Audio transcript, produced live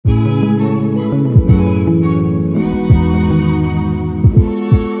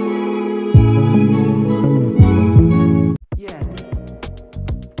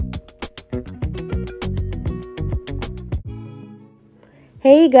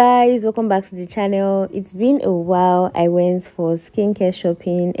Guys, welcome back to the channel. It's been a while. I went for skincare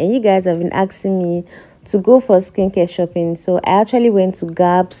shopping and you guys have been asking me to go for skincare shopping. So I actually went to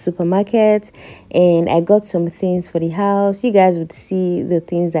Gap supermarket and I got some things for the house. You guys would see the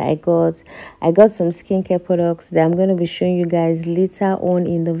things that I got. I got some skincare products that I'm going to be showing you guys later on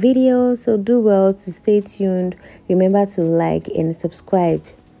in the video. So do well to stay tuned. Remember to like and subscribe.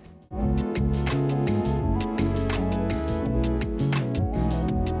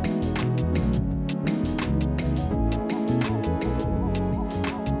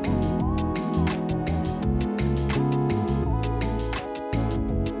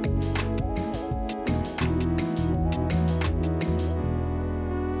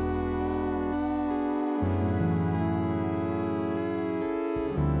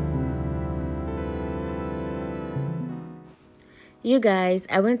 You guys,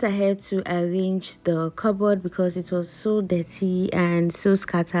 I went ahead to arrange the cupboard because it was so dirty and so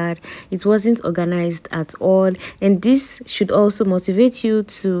scattered. It wasn't organized at all, and this should also motivate you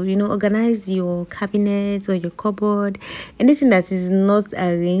to organize your cabinet or your cupboard. Anything that is not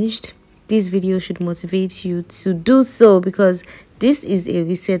arranged, this video should motivate you to do so, because this is a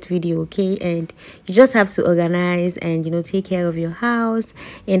reset video, okay? And you just have to organize and take care of your house.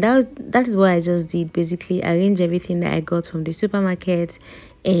 And that is what I just did. Basically arrange everything that I got from the supermarket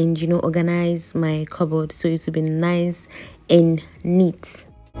and organize my cupboard so it will be nice and neat.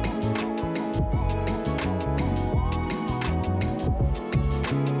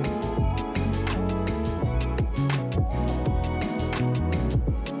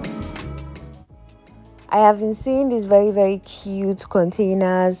 I have been seeing these very cute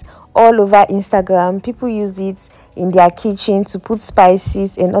containers all over Instagram. People use it in their kitchen to put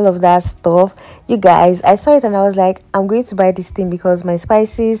spices and all of that stuff. You guys, I saw it and I was like, I'm going to buy this thing because my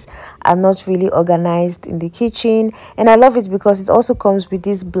spices are not really organized in the kitchen. And I love it because it also comes with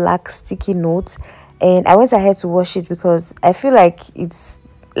this black sticky note. And I went ahead to wash it because I feel like it's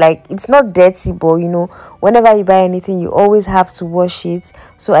not dirty, but whenever you buy anything you always have to wash it.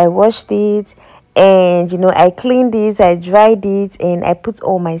 So I washed it and I cleaned it, I dried it, and I put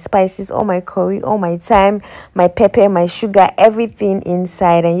all my spices, all my curry, all my thyme, my pepper, my sugar, everything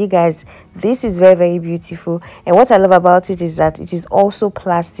inside. And you guys, this is very beautiful. And what I love about it is that it is also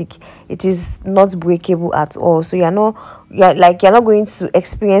plastic. It is not breakable at all, so you're not going to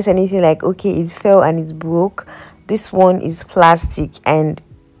experience anything like, okay, it fell and it's broke. This one is plastic and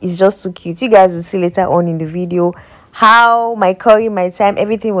it's just so cute. You guys will see later on in the video how my curry, my thyme,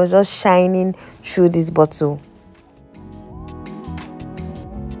 everything was just shining through this bottle.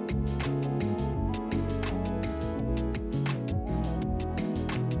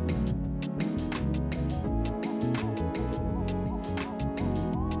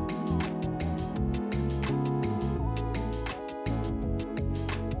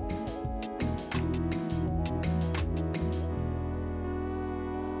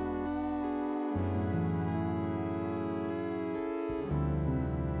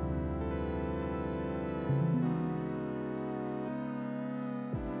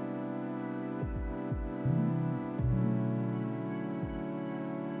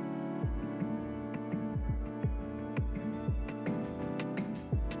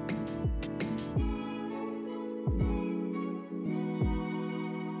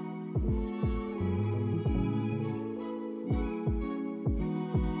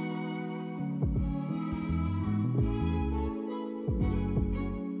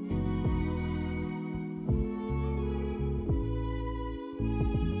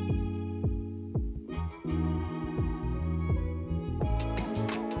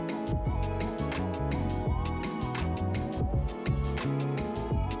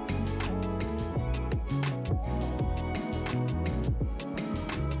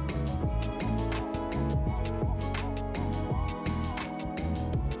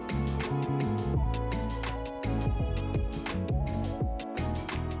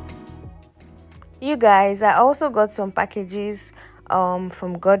 You guys, I also got some packages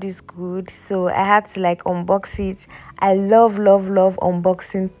from God is Good, so I had to unbox it. I love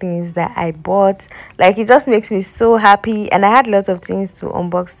unboxing things that I bought. It just makes me so happy, and I had lots of things to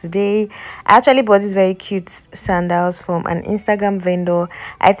unbox today. I actually bought these very cute sandals from an Instagram vendor.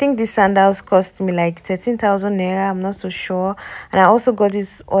 I think these sandals cost me 13,000 naira, I'm not so sure. And I also got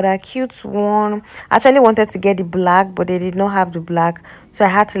this other cute one. I actually wanted to get the black, but they did not have the black, so I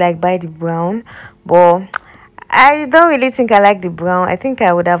had to buy the brown. But I don't really think I like the brown. I think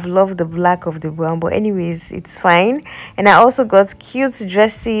I would have loved the black of the brown, but anyways, it's fine. And I also got cute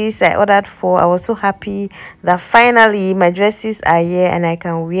dresses. I ordered four. I was so happy that finally my dresses are here and I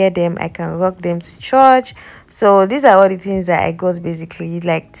can wear them. I can rock them to church. So these are all the things that I got basically.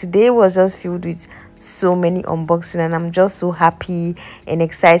 Like today was just filled with so many unboxing, and I'm just so happy and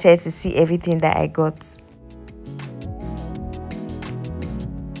excited to see everything that I got.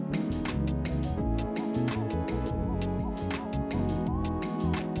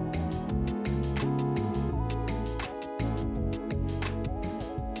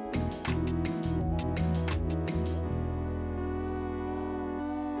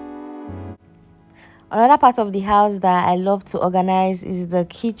 Another part of the house that I love to organize is the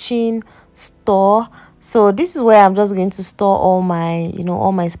kitchen store. So this is where I'm just going to store all my,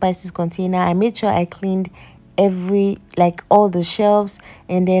 all my spices container. I made sure I cleaned all the shelves,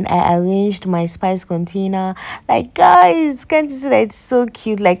 and then I arranged my spice container. Like, guys, can't you see that it's so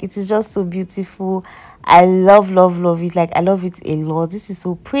cute? Like, it is just so beautiful. I love it. Like, I love it a lot. This is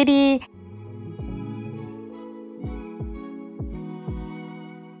so pretty.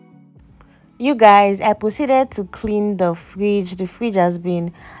 You guys, I proceeded to clean the fridge. The fridge has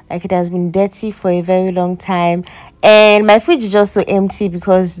been it has been dirty for a very long time, and my fridge is just so empty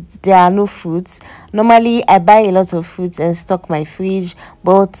because there are no fruits. Normally I buy a lot of fruits and stock my fridge,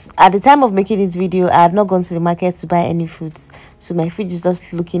 but at the time of making this video I had not gone to the market to buy any fruits, so my fridge is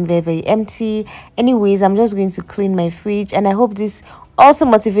just looking very empty. Anyways, I'm just going to clean my fridge, and I hope this also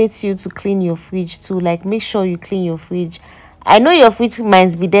motivates you to clean your fridge too. Like, make sure you clean your fridge. I know your fridge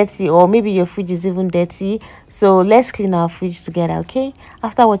might be dirty, or maybe your fridge is even dirty, so let's clean our fridge together. Okay,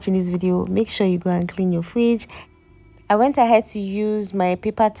 after watching this video, make sure you go and clean your fridge. I went ahead to use my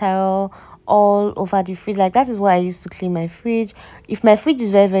paper towel all over the fridge. Like, that is what I used to clean my fridge. If my fridge is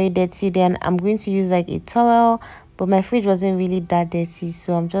very dirty, then I'm going to use like a towel, but my fridge wasn't really that dirty,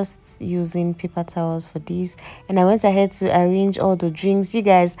 so I'm just using paper towels for this. And I went ahead to arrange all the drinks. You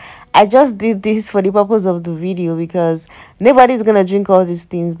guys, I just did this for the purpose of the video because nobody's gonna drink all these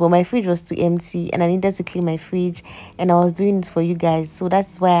things, but my fridge was too empty and I needed to clean my fridge, and I was doing it for you guys. So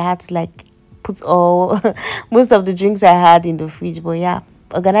that's why I had to like put all most of the drinks I had in the fridge. But yeah,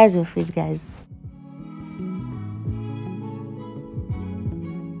 organize your fridge, guys.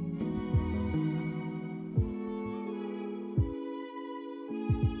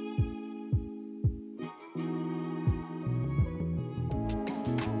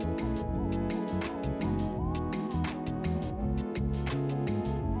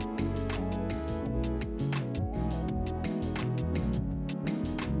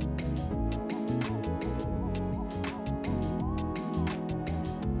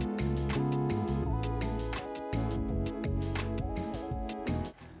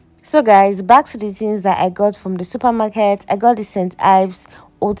 So guys, back to the things that I got from the supermarket. I got the St. Ives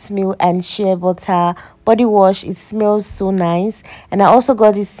oatmeal and shea butter body wash. It smells so nice. And I also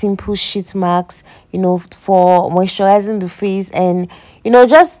got these simple sheet masks, for moisturizing the face and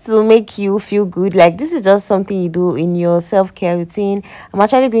just to make you feel good. Like, this is just something you do in your self-care routine. I'm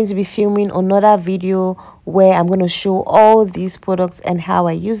actually going to be filming another video where I'm going to show all these products and how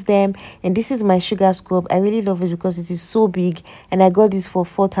I use them. And this is my sugar scrub. I really love it because it is so big, and I got this for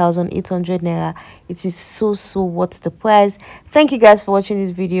 4,800 naira. It is so worth the price. Thank you guys for watching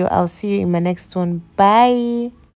this video. I'll see you in my next one. Bye.